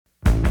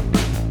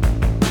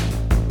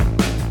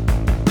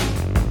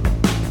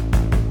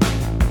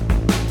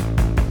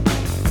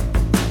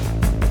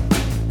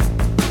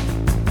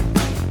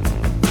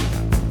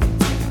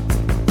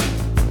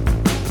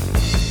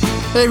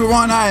Hey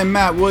everyone, I am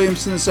Matt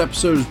Williamson. This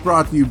episode is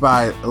brought to you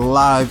by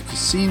Live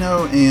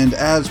Casino, and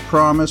as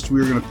promised,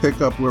 we're going to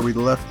pick up where we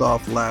left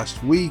off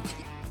last week.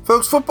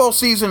 Folks, football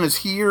season is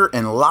here,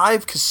 and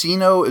Live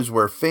Casino is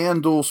where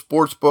FanDuel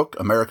Sportsbook,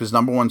 America's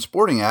 #1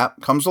 sporting app,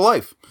 comes to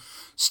life.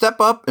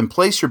 Step up and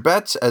place your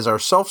bets as our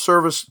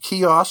self-service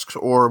kiosks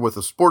or with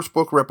a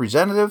sportsbook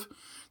representative,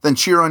 then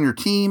cheer on your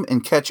team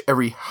and catch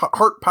every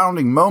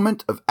heart-pounding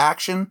moment of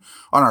action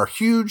on our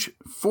huge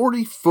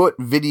 40-foot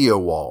video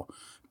wall.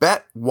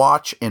 Bet,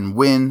 watch, and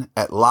win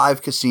at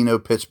Live Casino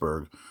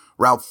Pittsburgh,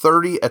 Route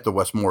 30 at the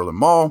Westmoreland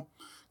Mall.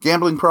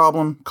 Gambling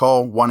problem?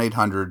 Call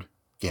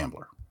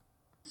 1-800-GAMBLER.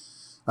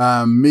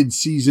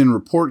 Mid-season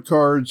report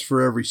cards for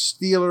every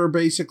Steeler,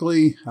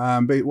 basically.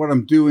 But what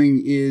I'm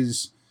doing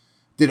is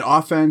did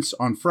offense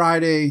on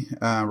Friday,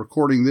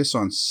 recording this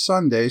on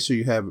Sunday, so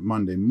you have it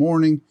Monday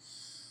morning.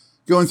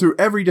 Going through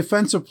every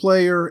defensive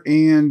player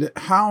and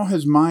how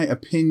has my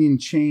opinion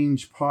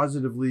changed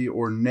positively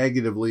or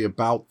negatively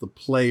about the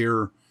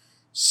player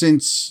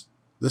since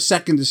the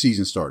second the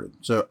season started.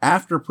 So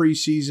after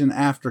preseason,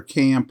 after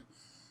camp,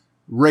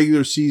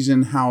 regular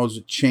season, how has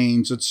it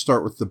changed? Let's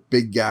start with the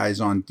big guys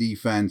on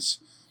defense.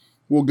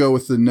 We'll go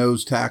with the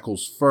nose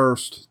tackles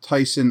first.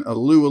 Tyson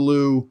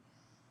Alualu,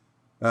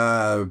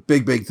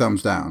 big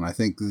thumbs down. I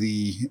think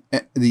the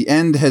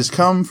end has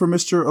come for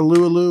Mr.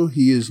 Alualu.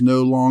 He is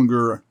no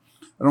longer,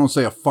 I don't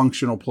say a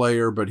functional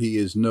player, but he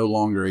is no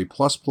longer a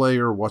plus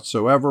player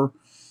whatsoever.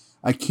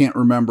 I can't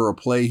remember a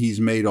play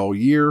he's made all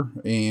year,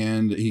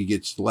 and he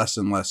gets less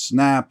and less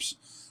snaps,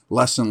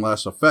 less and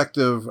less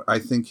effective. I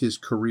think his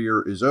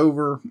career is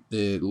over.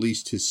 At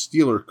least his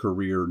Steeler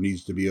career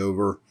needs to be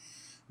over,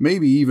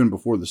 maybe even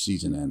before the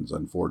season ends,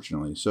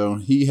 unfortunately. So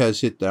he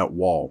has hit that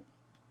wall.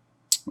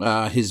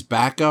 His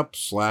backup,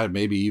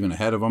 maybe even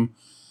ahead of him,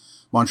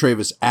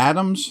 Montravis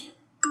Adams.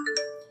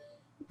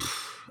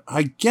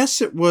 I guess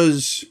it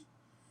was...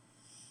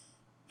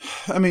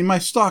 my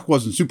stock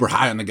wasn't super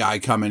high on the guy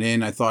coming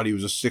in. I thought he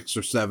was a 6th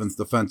or 7th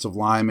defensive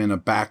lineman, a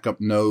backup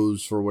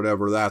nose for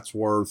whatever that's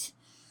worth.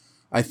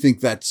 I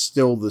think that's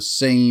still the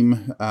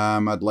same.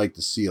 I'd like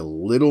to see a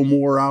little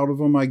more out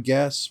of him, I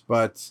guess,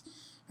 but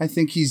I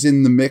think he's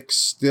in the mix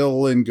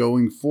still and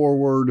going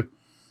forward.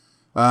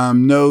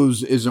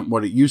 Nose isn't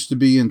what it used to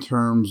be in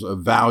terms of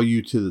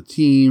value to the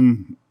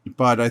team,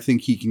 but I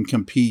think he can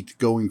compete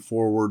going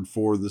forward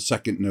for the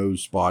second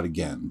nose spot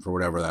again, for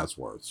whatever that's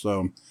worth.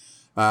 So,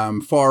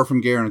 far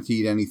from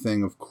guaranteed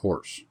anything, of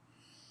course.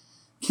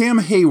 Cam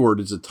Hayward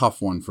is a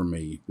tough one for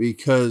me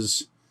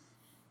because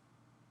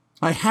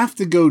I have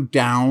to go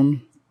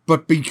down,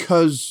 but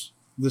because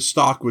the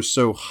stock was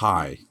so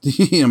high,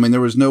 there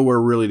was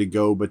nowhere really to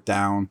go but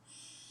down.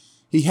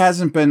 He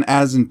hasn't been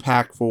as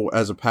impactful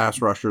as a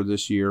pass rusher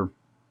this year.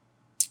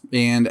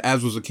 And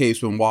as was the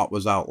case when Watt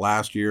was out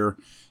last year,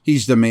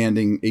 he's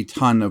demanding a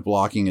ton of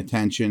blocking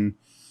attention.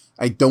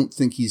 I don't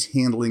think he's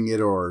handling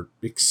it or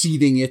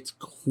exceeding it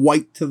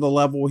quite to the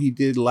level he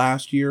did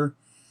last year.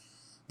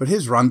 But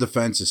his run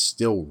defense is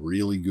still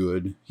really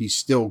good. He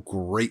still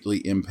greatly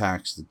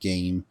impacts the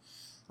game.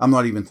 I'm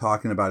not even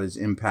talking about his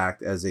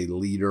impact as a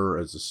leader,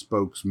 as a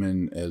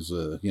spokesman, as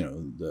a,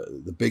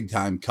 the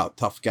big-time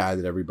tough guy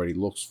that everybody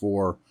looks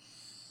for.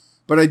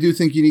 But I do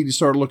think you need to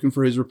start looking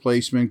for his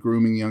replacement,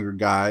 grooming younger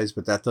guys,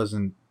 but that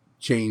doesn't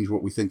change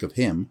what we think of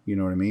him. You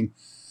know what I mean?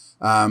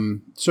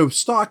 So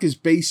stock is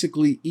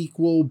basically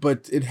equal,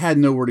 but it had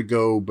nowhere to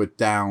go but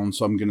down.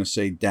 So I'm going to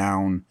say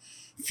down.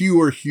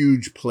 Fewer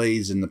huge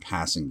plays in the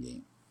passing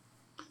game.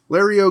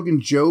 Larry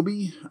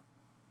Ogunjobi,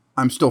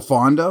 I'm still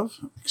fond of.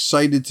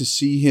 Excited to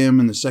see him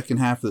in the second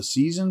half of the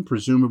season,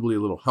 presumably a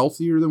little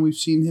healthier than we've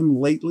seen him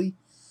lately.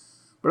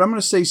 But I'm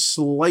going to say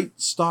slight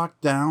stock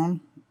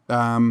down.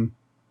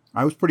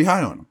 I was pretty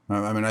high on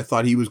him. I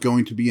thought he was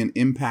going to be an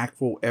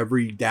impactful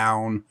every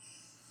down,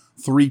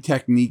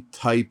 3-technique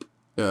type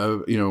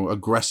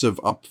aggressive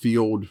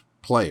upfield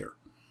player.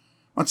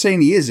 I'm not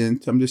saying he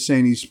isn't. I'm just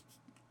saying he's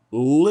a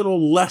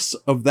little less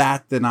of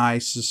that than I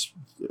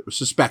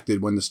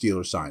suspected when the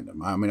Steelers signed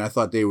him. I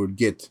thought they would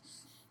get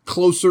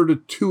closer to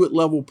Tuitt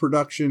level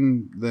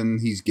production than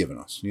he's given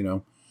us,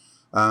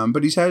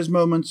 But he's had his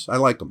moments. I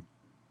like him.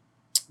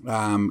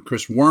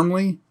 Chris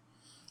Wormley,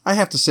 I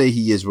have to say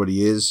he is what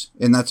he is,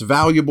 and that's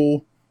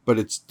valuable, but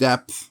it's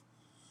depth.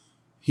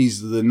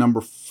 He's the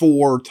number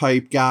 4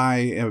 type guy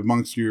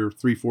amongst your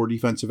 3-4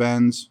 defensive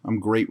ends. I'm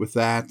great with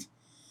that.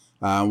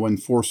 When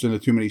forced into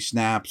too many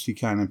snaps, he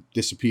kind of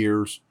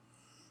disappears.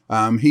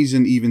 He's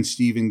an even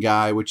Steven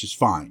guy, which is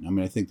fine.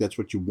 I think that's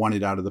what you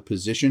wanted out of the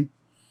position.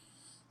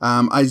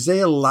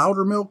 Isaiah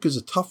Loudermilk is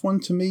a tough one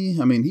to me.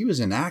 He was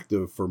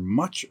inactive for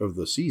much of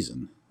the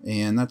season,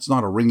 and that's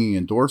not a ringing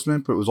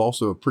endorsement, but it was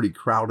also a pretty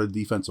crowded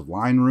defensive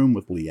line room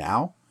with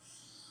Leal.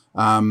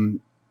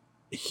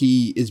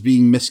 He is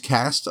being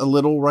miscast a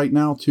little right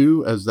now,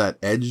 too, as that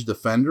edge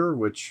defender,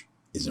 which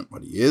isn't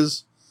what he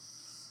is.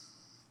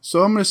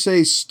 So I'm going to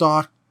say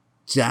stock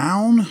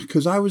down,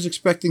 because I was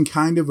expecting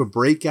kind of a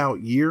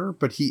breakout year,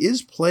 but he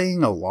is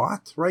playing a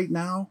lot right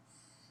now,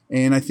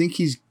 and I think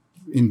he's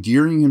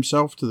endearing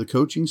himself to the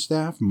coaching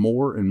staff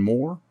more and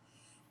more.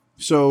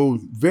 So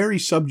very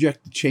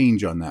subject to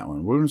change on that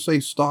one. We're going to say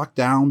stock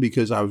down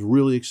because I was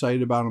really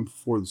excited about him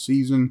before the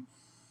season.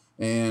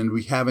 And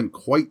we haven't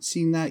quite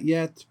seen that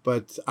yet,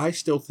 but I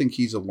still think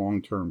he's a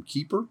long-term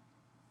keeper.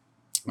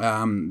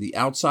 The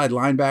outside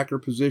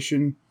linebacker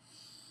position,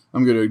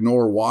 I'm going to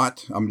ignore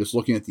Watt. I'm just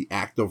looking at the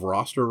active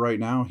roster right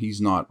now.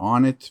 He's not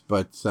on it,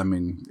 but, I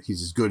mean,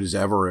 he's as good as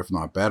ever, if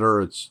not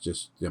better. It's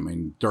just, I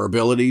mean,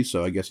 durability,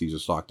 so I guess he's a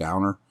stock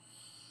downer.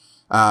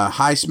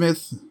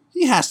 Highsmith,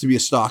 he has to be a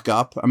stock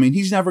up. I mean,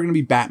 he's never going to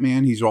be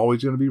Batman. He's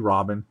always going to be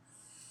Robin.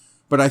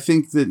 But I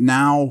think that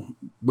now,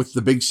 with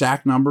the big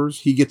sack numbers,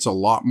 he gets a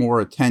lot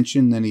more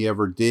attention than he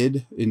ever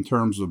did in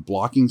terms of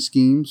blocking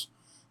schemes.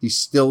 He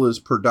still is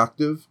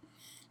productive.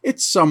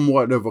 It's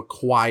somewhat of a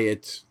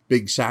quiet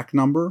big sack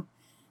number,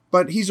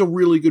 but he's a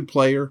really good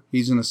player.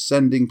 He's an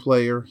ascending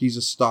player. He's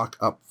a stock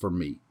up for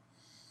me.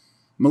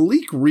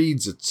 Malik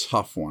Reed's a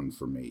tough one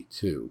for me,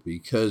 too,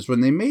 because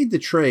when they made the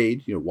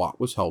trade, Watt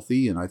was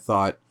healthy, and I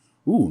thought,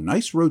 ooh,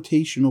 nice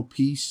rotational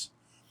piece.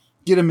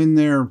 Get him in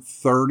there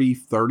 30,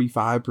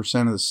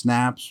 35% of the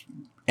snaps.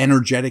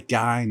 Energetic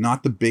guy,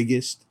 not the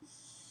biggest.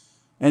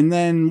 And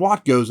then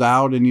Watt goes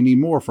out, and you need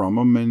more from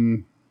him,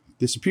 and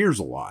disappears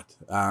a lot.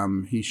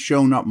 He's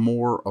shown up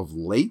more of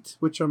late,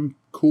 which I'm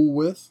cool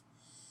with.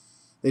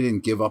 They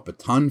didn't give up a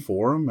ton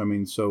for him. I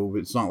mean, so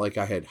it's not like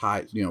I had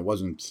high, it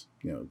wasn't,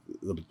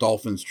 the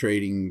Dolphins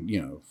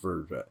trading,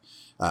 for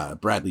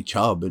Bradley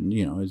Chubb. And,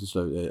 it's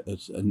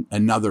just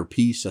another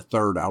piece, a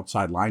third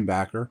outside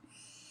linebacker.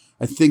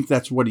 I think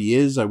that's what he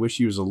is. I wish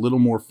he was a little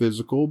more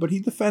physical, but he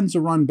defends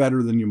the run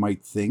better than you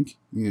might think,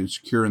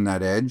 securing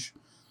that edge.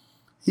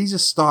 He's a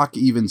stock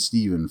even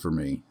Steven for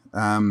me.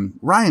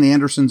 Ryan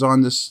Anderson's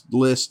on this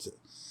list,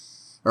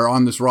 or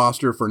on this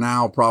roster for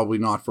now, probably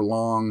not for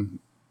long.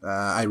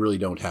 I really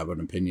don't have an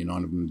opinion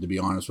on him, to be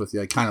honest with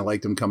you. I kind of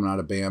liked him coming out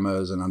of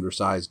Bama as an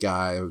undersized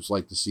guy. I would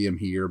like to see him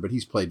here, but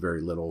he's played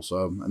very little,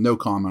 so no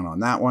comment on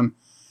that one.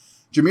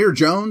 Jameer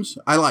Jones,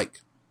 I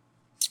like.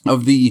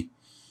 Of the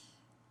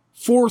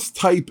fourth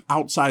type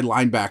outside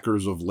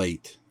linebackers of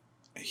late,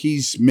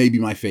 he's maybe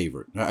my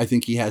favorite. I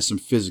think he has some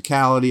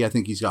physicality. I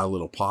think he's got a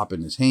little pop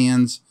in his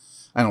hands.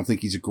 I don't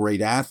think he's a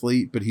great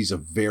athlete, but he's a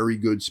very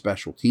good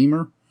special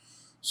teamer.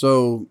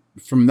 So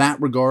from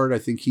that regard, I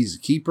think he's a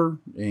keeper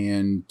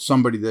and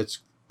somebody that's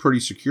pretty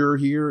secure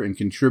here and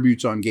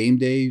contributes on game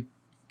day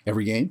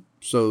every game.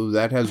 So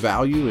that has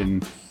value,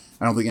 and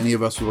I don't think any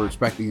of us were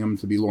expecting him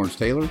to be Lawrence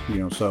Taylor,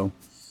 so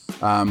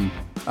I'm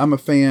a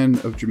fan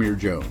of Jameer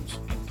Jones.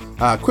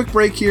 Quick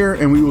break here,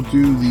 and we will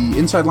do the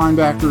inside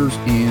linebackers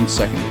and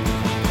secondary.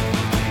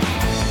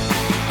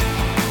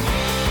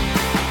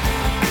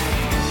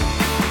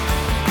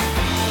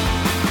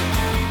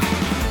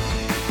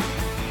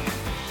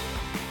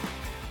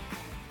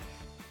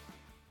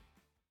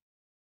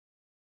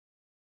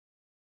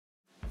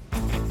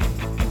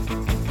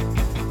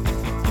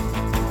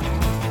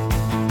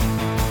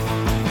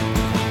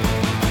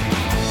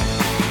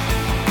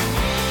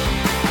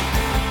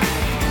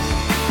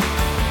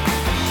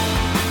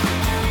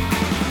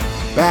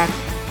 Back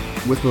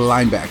with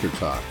linebacker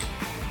talk.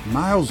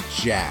 Miles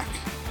Jack,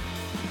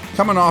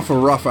 coming off a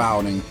rough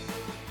outing,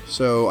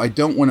 so I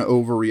don't want to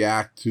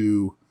overreact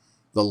to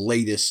the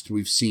latest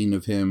we've seen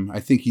of him. I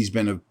think he's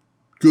been a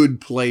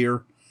good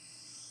player.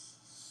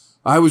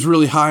 I was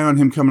really high on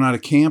him coming out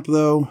of camp,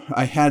 though.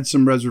 I had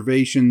some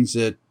reservations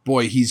that,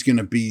 boy, he's going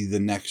to be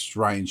the next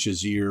Ryan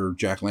Shazier,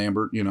 Jack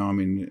Lambert.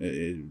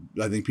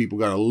 I think people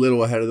got a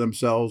little ahead of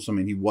themselves. I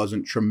mean, he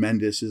wasn't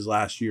tremendous his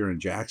last year in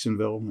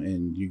Jacksonville,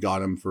 and you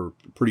got him for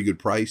a pretty good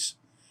price.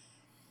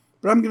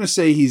 But I'm going to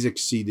say he's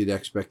exceeded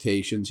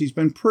expectations. He's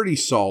been pretty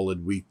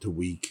solid week to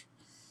week.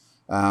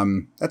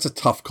 That's a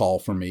tough call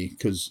for me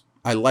because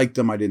I liked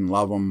him. I didn't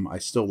love him. I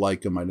still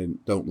like him. I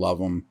don't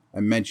love him. I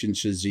mentioned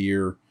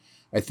Shazier.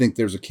 I think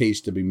there's a case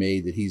to be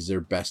made that he's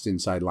their best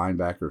inside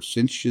linebacker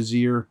since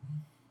Shazier,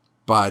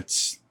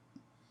 but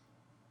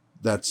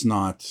that's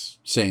not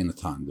saying a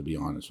ton, to be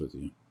honest with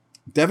you.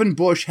 Devin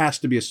Bush has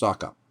to be a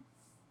stock up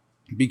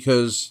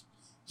because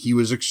he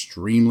was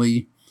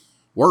extremely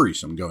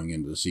worrisome going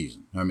into the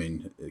season. I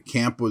mean,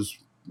 camp was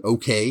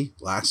okay.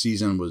 Last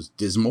season was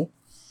dismal.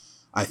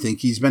 I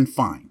think he's been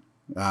fine.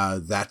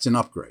 That's an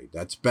upgrade.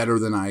 That's better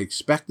than I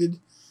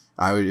expected.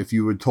 If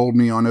you had told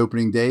me on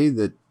opening day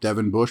that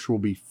Devin Bush will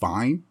be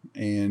fine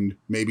and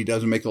maybe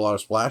doesn't make a lot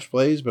of splash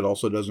plays, but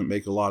also doesn't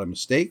make a lot of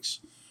mistakes,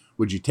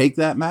 would you take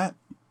that, Matt?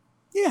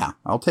 Yeah,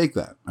 I'll take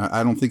that.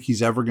 I don't think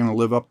he's ever going to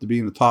live up to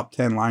being the top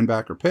 10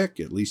 linebacker pick,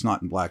 at least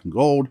not in black and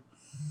gold.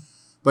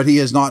 But he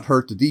has not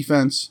hurt the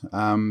defense,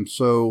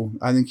 so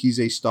I think he's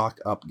a stock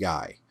up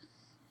guy.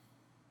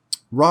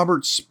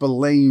 Robert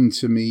Spillane,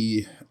 to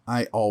me,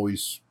 I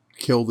always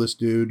kill this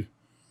dude,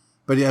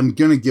 but I'm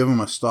going to give him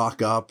a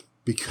stock up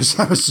because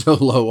I was so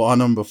low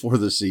on him before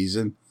the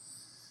season.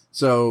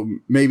 So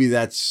maybe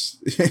that's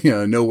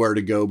nowhere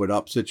to go but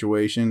up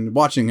situation.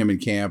 Watching him in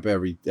camp,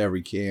 every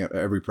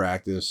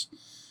practice,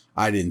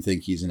 I didn't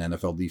think he's an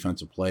NFL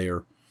defensive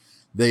player.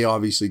 They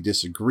obviously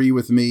disagree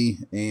with me,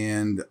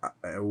 and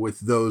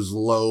with those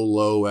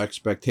low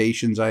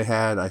expectations I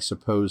had, I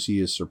suppose he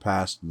has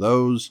surpassed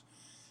those.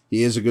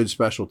 He is a good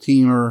special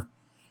teamer.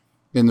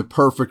 In the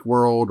perfect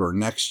world, or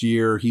next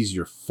year, he's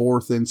your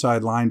 4th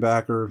inside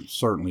linebacker,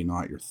 certainly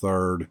not your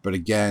 3rd. But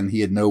again,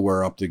 he had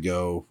nowhere up to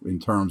go in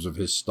terms of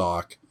his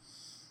stock.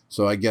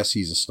 So I guess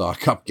he's a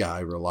stock up guy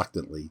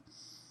reluctantly.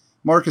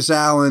 Marcus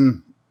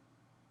Allen,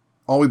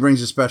 all he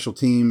brings is special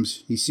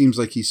teams. He seems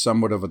like he's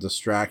somewhat of a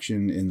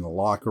distraction in the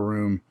locker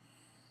room.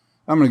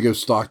 I'm going to go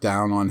stock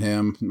down on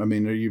him. I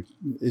mean,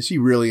 is he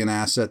really an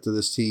asset to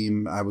this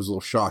team? I was a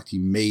little shocked he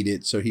made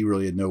it, so he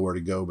really had nowhere to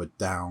go but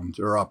down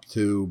or up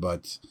to.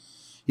 But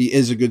he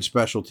is a good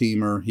special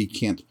teamer. He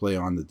can't play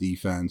on the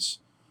defense.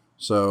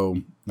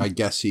 So I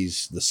guess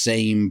he's the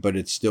same, but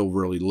it's still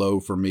really low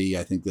for me.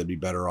 I think they'd be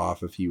better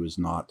off if he was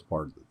not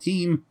part of the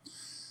team.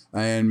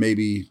 And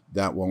maybe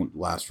that won't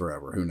last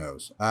forever. Who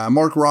knows?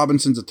 Mark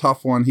Robinson's a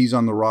tough one. He's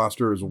on the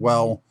roster as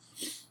well.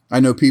 I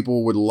know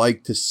people would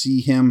like to see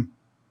him.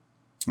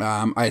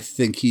 I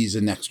think he's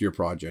a next year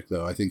project,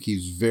 though. I think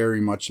he's very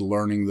much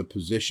learning the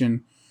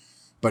position,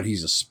 but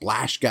he's a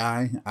splash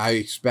guy. I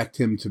expect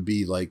him to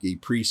be like a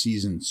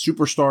preseason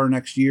superstar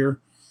next year,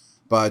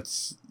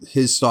 but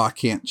his stock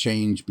can't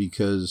change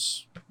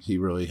because he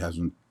really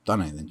hasn't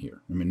done anything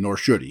here. I mean, nor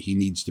should he. He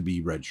needs to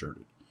be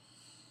redshirted.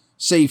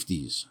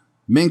 Safeties.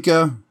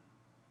 Minka,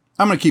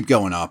 I'm going to keep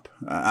going up.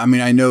 I mean,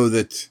 I know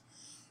that,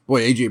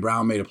 boy, A.J.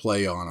 Brown made a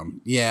play on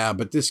him. Yeah,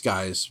 but this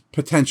guy is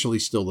potentially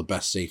still the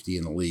best safety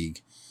in the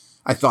league.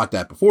 I thought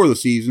that before the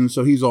season,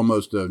 so he's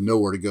almost a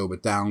nowhere to go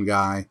but down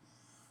guy.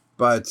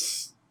 But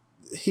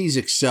he's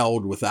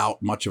excelled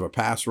without much of a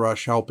pass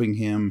rush helping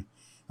him.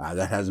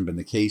 That hasn't been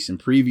the case in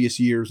previous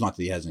years. Not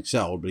that he hasn't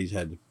excelled, but he's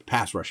had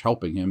pass rush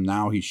helping him.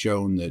 Now he's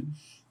shown that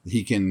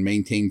he can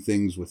maintain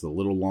things with a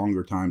little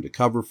longer time to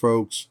cover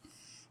folks.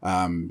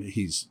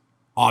 He's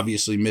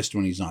obviously missed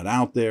when he's not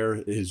out there.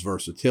 His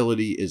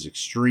versatility is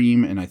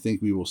extreme, and I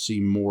think we will see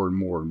more and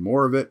more and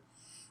more of it,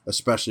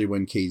 especially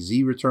when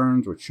KZ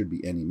returns, which should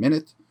be any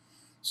minute.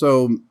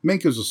 So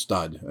Minka's a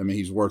stud. I mean,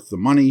 he's worth the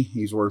money.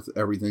 He's worth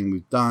everything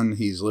we've done.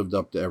 He's lived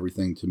up to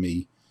everything to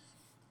me.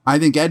 I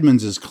think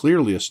Edmonds is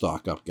clearly a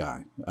stock-up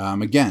guy.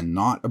 Again,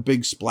 not a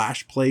big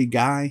splash play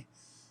guy.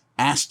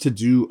 Asked to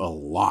do a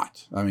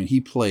lot. I mean, he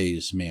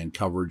plays man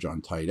coverage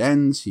on tight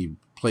ends. He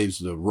plays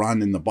the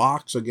run in the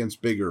box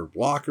against bigger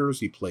blockers.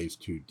 He plays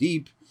too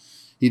deep.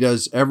 He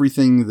does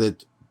everything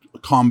that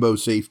combo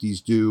safeties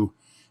do.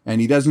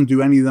 And he doesn't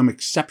do any of them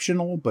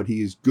exceptional, but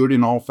he is good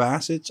in all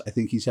facets. I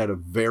think he's had a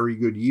very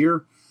good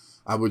year.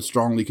 I would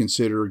strongly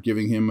consider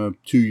giving him a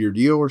 2-year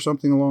deal or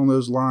something along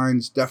those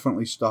lines.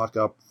 Definitely stock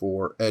up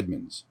for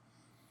Edmonds.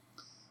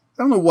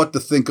 I don't know what to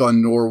think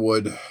on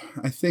Norwood.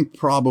 I think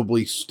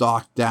probably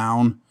stock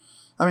down.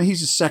 I mean,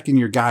 he's a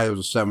second-year guy that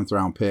was a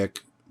 7th-round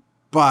pick.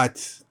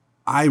 But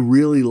I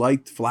really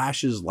liked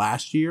flashes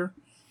last year.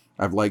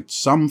 I've liked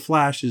some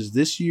flashes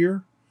this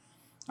year.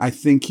 I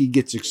think he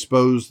gets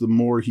exposed the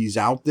more he's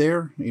out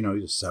there. You know,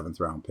 he's a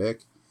 7th-round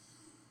pick.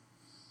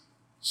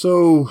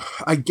 So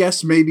I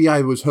guess maybe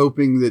I was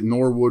hoping that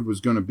Norwood was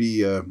going to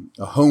be a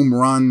home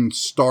run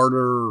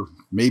starter,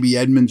 maybe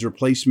Edmonds'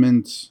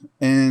 replacement.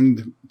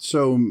 And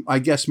so I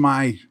guess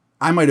I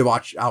might have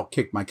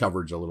outkicked my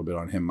coverage a little bit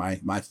on him,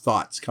 my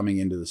thoughts coming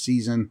into the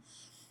season.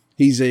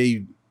 He's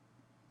a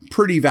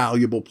pretty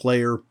valuable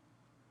player.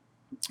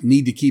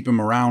 Need to keep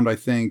him around, I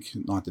think.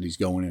 Not that he's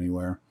going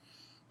anywhere.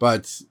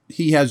 But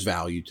he has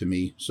value to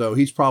me. So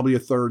he's probably a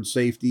 3rd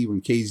safety. When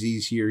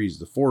KZ's here, he's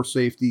the 4th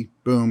safety.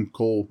 Boom,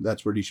 cool.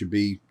 That's where he should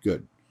be.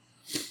 Good.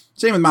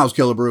 Same with Miles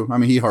Killebrew. I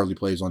mean, he hardly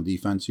plays on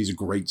defense. He's a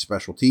great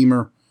special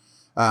teamer.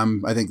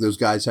 I think those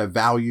guys have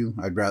value.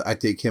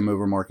 I'd take him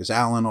over Marcus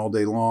Allen all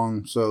day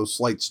long. So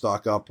slight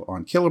stock up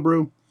on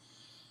Killebrew.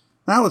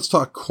 Now let's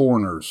talk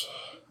corners.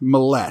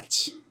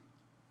 Millette.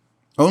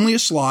 Only a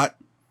slot.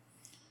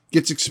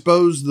 Gets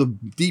exposed the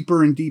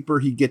deeper and deeper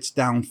he gets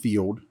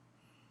downfield.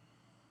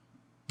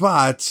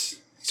 But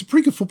he's a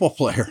pretty good football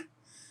player.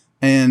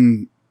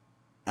 And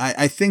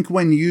I think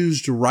when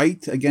used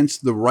right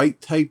against the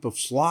right type of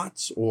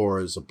slots or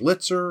as a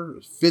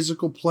blitzer,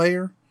 physical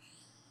player,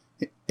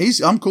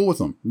 I'm cool with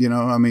him. You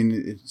know, I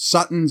mean,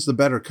 Sutton's the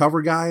better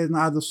cover guy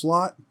out of the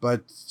slot,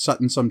 but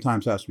Sutton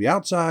sometimes has to be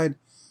outside.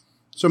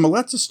 So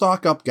Millette's a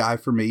stock up guy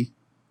for me,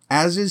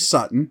 as is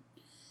Sutton.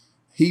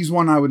 He's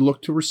one I would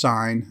look to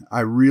resign.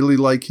 I really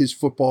like his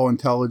football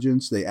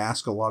intelligence. They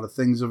ask a lot of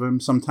things of him.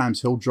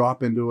 Sometimes he'll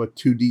drop into a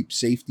 2-deep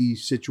safety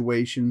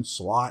situation,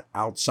 slot,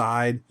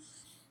 outside.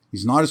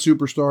 He's not a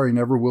superstar. He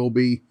never will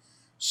be.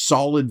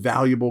 Solid,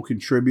 valuable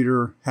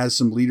contributor. Has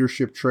some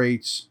leadership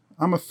traits.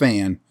 I'm a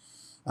fan.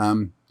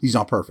 He's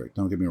not perfect.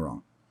 Don't get me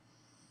wrong.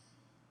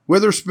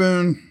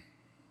 Witherspoon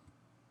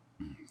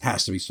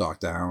has to be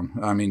stocked down.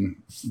 I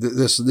mean,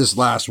 this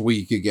last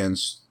week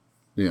against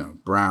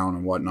Brown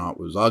and whatnot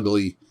was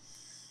ugly.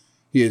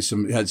 He had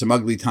some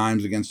ugly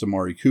times against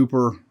Amari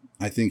Cooper.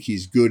 I think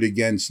he's good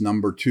against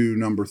number 2,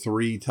 number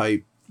 3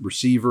 type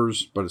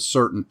receivers, but a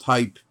certain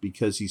type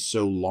because he's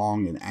so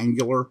long and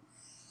angular.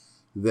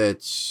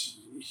 that,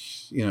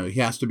 he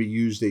has to be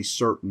used a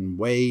certain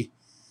way,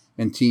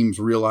 and teams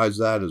realize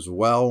that as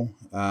well.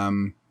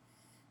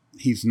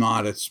 He's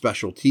not a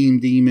special team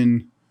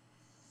demon.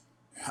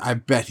 I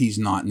bet he's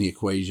not in the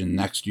equation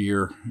next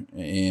year,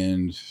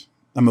 and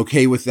I'm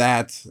okay with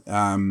that.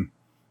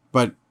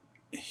 But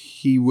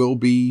he will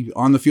be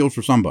on the field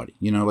for somebody,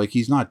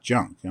 he's not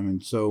junk.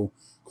 So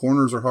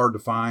corners are hard to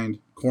find.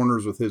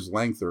 Corners with his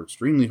length are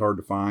extremely hard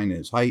to find,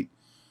 his height.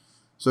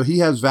 So he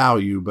has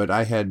value, but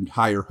I had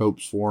higher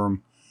hopes for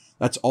him.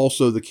 That's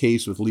also the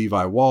case with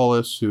Levi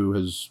Wallace, who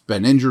has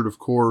been injured, of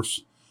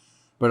course,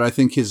 but I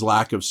think his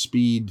lack of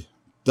speed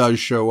does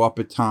show up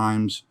at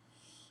times.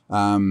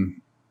 I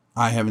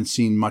haven't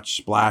seen much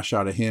splash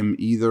out of him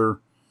either.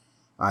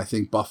 I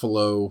think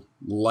Buffalo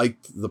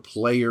liked the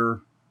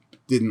player,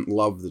 didn't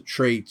love the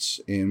traits,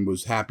 and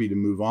was happy to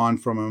move on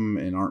from him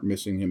and aren't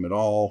missing him at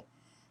all.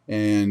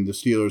 And the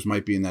Steelers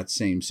might be in that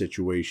same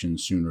situation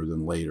sooner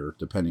than later,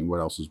 depending what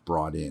else is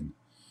brought in.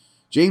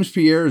 James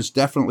Pierre is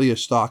definitely a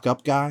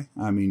stock-up guy.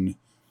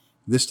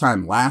 This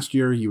time last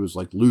year, he was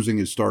losing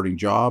his starting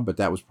job, but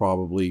that was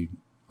probably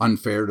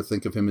unfair to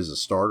think of him as a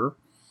starter.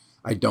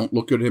 I don't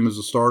look at him as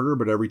a starter,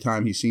 but every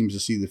time he seems to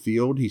see the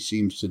field, he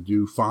seems to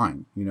do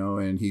fine,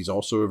 and he's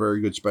also a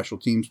very good special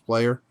teams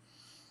player.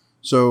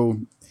 So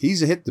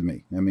he's a hit to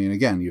me.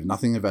 Again, you have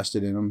nothing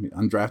invested in him,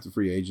 undrafted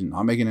free agent,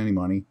 not making any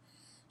money.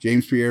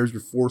 James Pierre's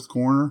your fourth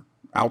corner,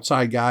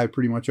 outside guy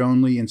pretty much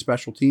only, and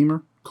special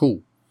teamer.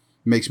 Cool.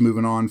 Makes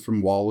moving on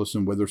from Wallace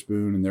and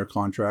Witherspoon and their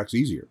contracts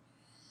easier.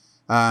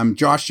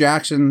 Josh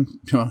Jackson,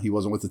 he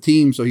wasn't with the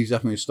team, so he's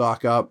definitely a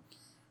stock up.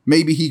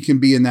 Maybe he can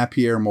be in that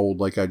Pierre mold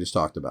like I just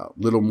talked about.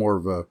 Little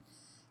more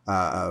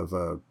of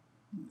a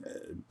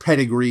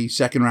pedigree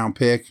second-round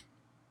pick.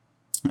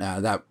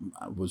 That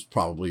was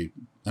probably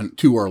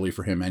too early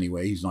for him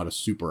anyway. He's not a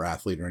super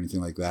athlete or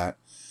anything like that.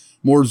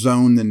 More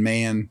zone than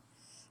man.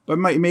 But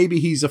maybe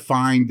he's a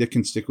find that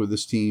can stick with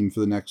this team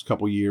for the next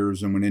couple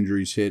years, and when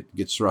injuries hit,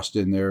 gets thrust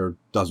in there,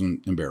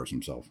 doesn't embarrass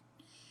himself.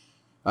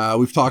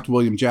 We've talked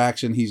William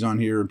Jackson. He's on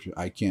here.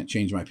 I can't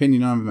change my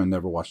opinion on him. I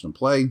never watched him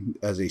play.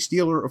 As a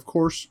Steeler, of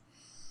course.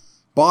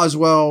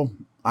 Boswell,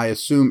 I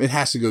assume it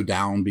has to go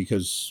down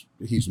because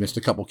he's missed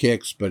a couple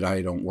kicks, but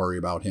I don't worry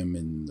about him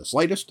in the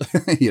slightest.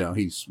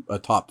 He's a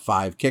top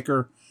 5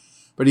 kicker,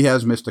 but he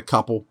has missed a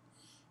couple.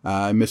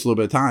 I missed a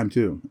little bit of time,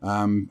 too.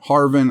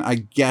 Harvin, I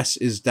guess,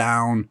 is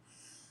down.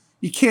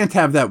 You can't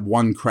have that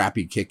one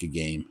crappy kick a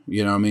game.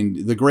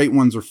 The great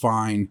ones are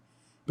fine,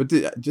 but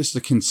just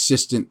a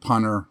consistent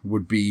punter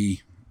would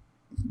be,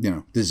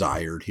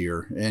 desired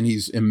here. And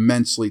he's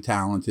immensely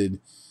talented.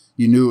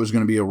 You knew it was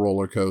going to be a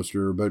roller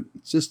coaster, but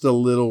it's just a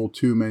little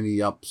too many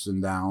ups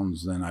and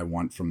downs than I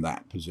want from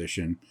that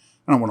position.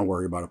 I don't want to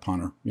worry about a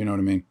punter. You know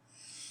what I mean?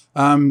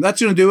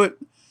 That's going to do it.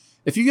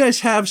 If you guys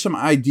have some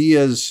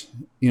ideas,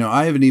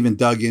 I haven't even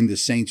dug into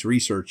Saints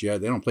research yet.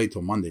 They don't play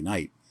till Monday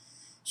night.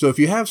 So if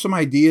you have some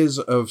ideas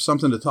of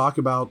something to talk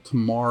about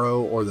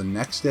tomorrow or the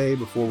next day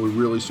before we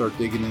really start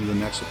digging into the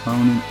next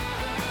opponent,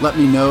 let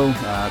me know.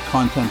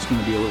 Content's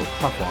going to be a little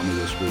tough on me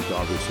this week,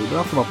 obviously, but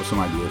I'll come up with some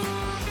ideas.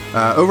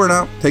 Over and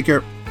out. Take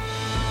care.